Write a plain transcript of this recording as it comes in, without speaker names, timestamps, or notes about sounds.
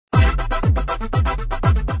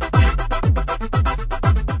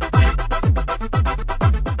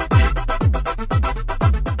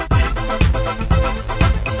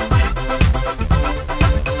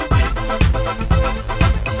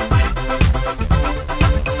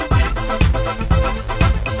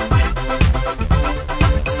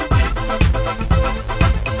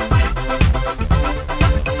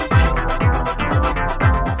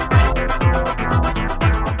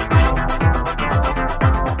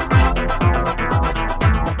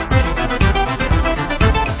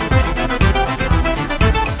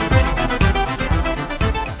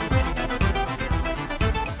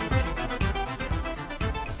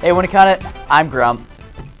Hey Winnacunnet, I'm Grump.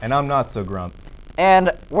 And I'm not so Grump.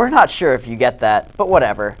 And we're not sure if you get that, but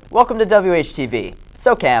whatever. Welcome to WHTV.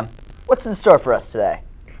 So Cam, what's in store for us today?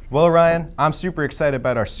 Well Ryan, I'm super excited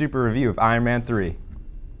about our super review of Iron Man 3.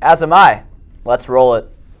 As am I. Let's roll it.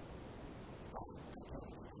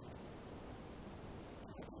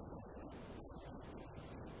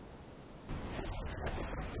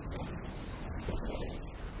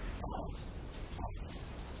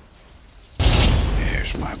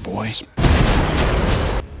 Here's my boys.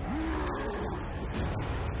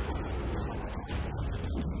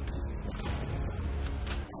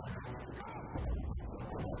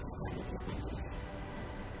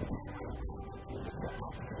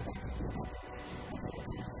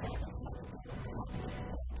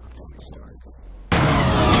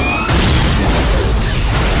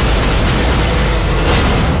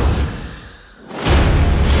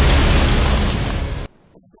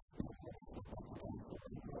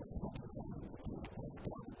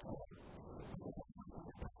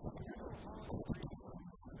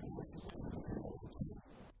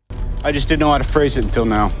 I just didn't know how to phrase it until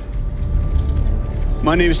now.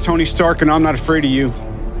 My name is Tony Stark, and I'm not afraid of you.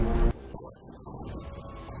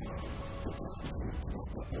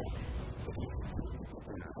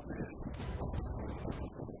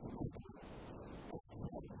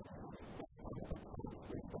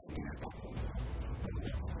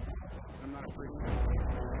 I'm not afraid of you.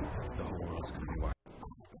 The whole world's gonna be wild.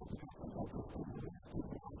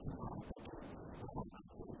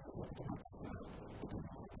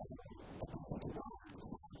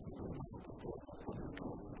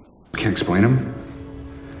 Can't explain them.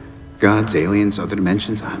 Gods, aliens, other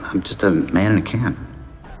dimensions. I'm just a man in a can.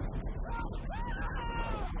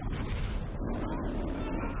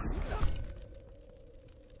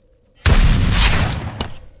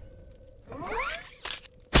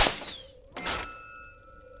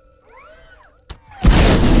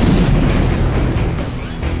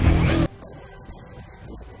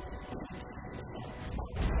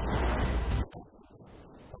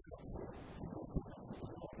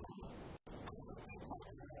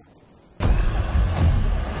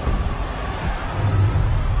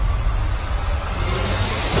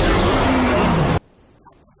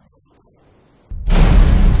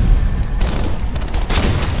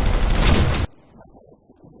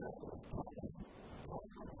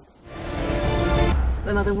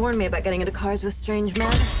 My mother warned me about getting into cars with strange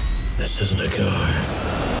men. This isn't a car.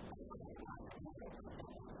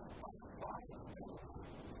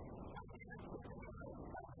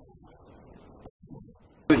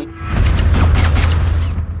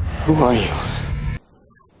 Who are you?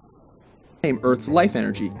 Earth's life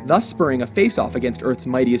energy, thus spurring a face-off against Earth's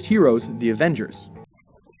mightiest heroes, the Avengers.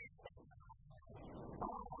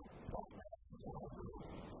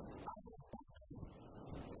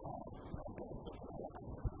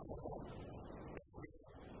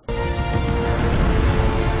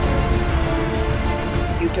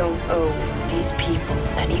 You don't owe these people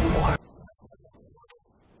anymore.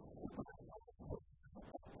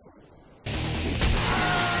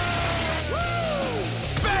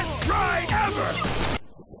 Best ride ever!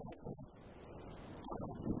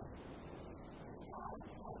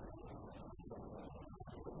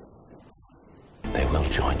 They will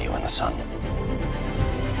join you in the sun.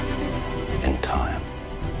 In time,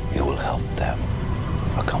 you will help them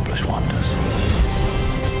accomplish wonders.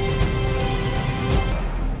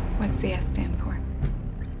 What's the S stand for?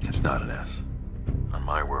 It's not an S. On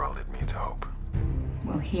my world, it means hope.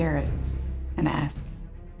 Well, here it's an S.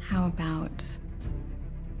 How about...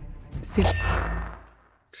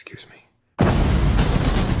 Excuse me.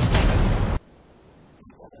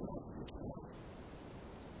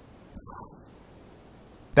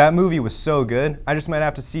 That movie was so good, I just might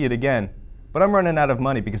have to see it again. But I'm running out of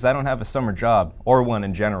money because I don't have a summer job, or one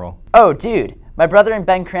in general. Oh dude, my brother and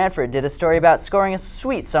Ben Cranford did a story about scoring a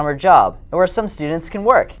sweet summer job, and where some students can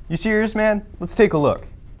work. You serious, man? Let's take a look.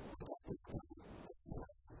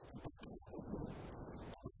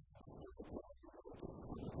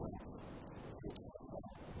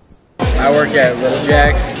 I work at Little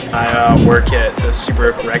Jack's. I work at the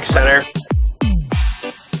Seabrook Rec Center.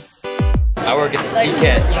 I work at the Sea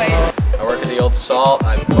Catch. I work at the Old Salt.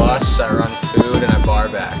 I bus, I run food, and I bar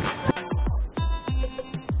back.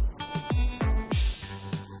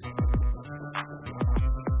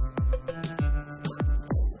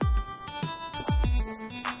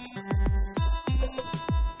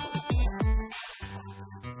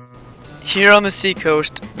 Here on the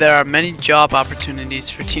seacoast, there are many job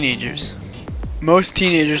opportunities for teenagers. Most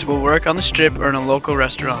teenagers will work on the strip or in a local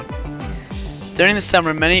restaurant. During the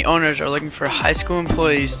summer, many owners are looking for high school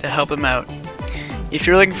employees to help them out. If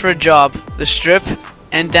you're looking for a job, the Strip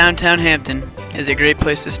and downtown Hampton is a great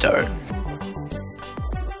place to start.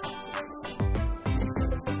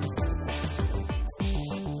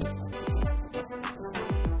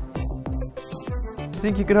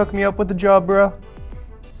 Think you could hook me up with a job, bro?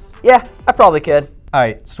 Yeah, I probably could.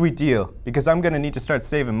 Alright, sweet deal, because I'm gonna need to start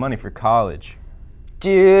saving money for college.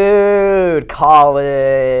 Dude,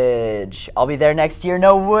 college. I'll be there next year,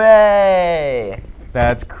 no way.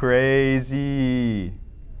 That's crazy.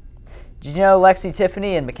 Did you know Lexi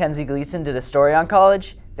Tiffany and Mackenzie Gleason did a story on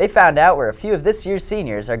college? They found out where a few of this year's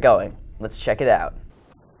seniors are going. Let's check it out.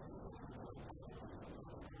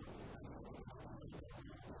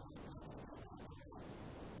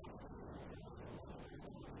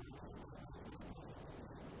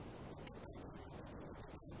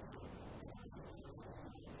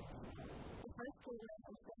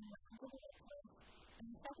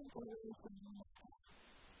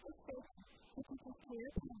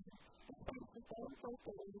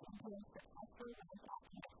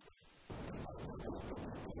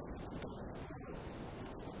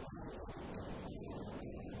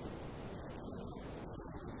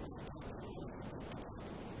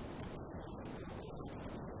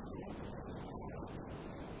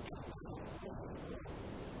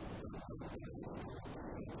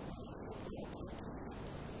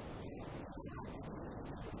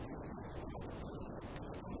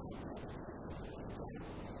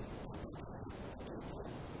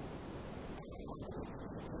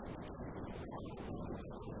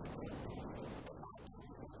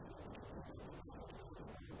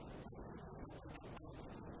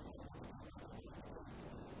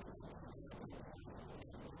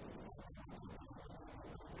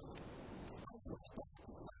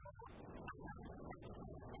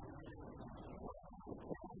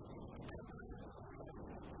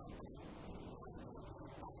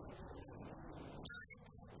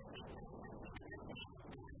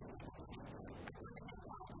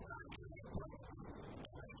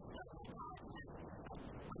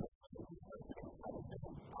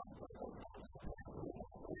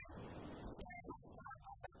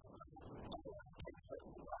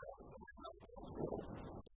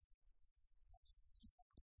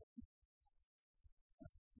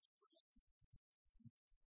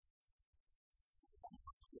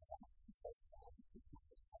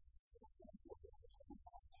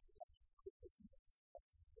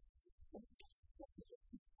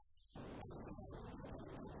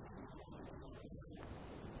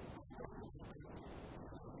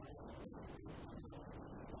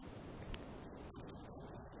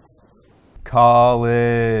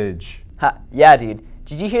 College. Ha, yeah, dude.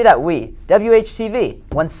 Did you hear that we, WHTV,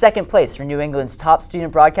 won second place for New England's top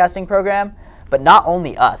student broadcasting program? But not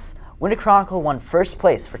only us. Winnacunnet won first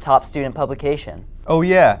place for top student publication. Oh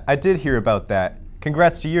yeah, I did hear about that.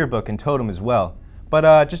 Congrats to Yearbook and Totem as well.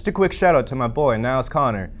 But just a quick shout out to my boy, Niles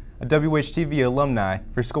Connor, a WHTV alumni,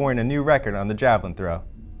 for scoring a new record on the javelin throw.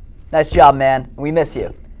 Nice job, man. We miss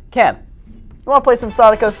you. Cam, you want to play some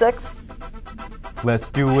Sonic 06? Let's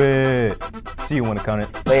do it. See you,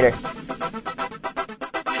 Winnacunnet. Later.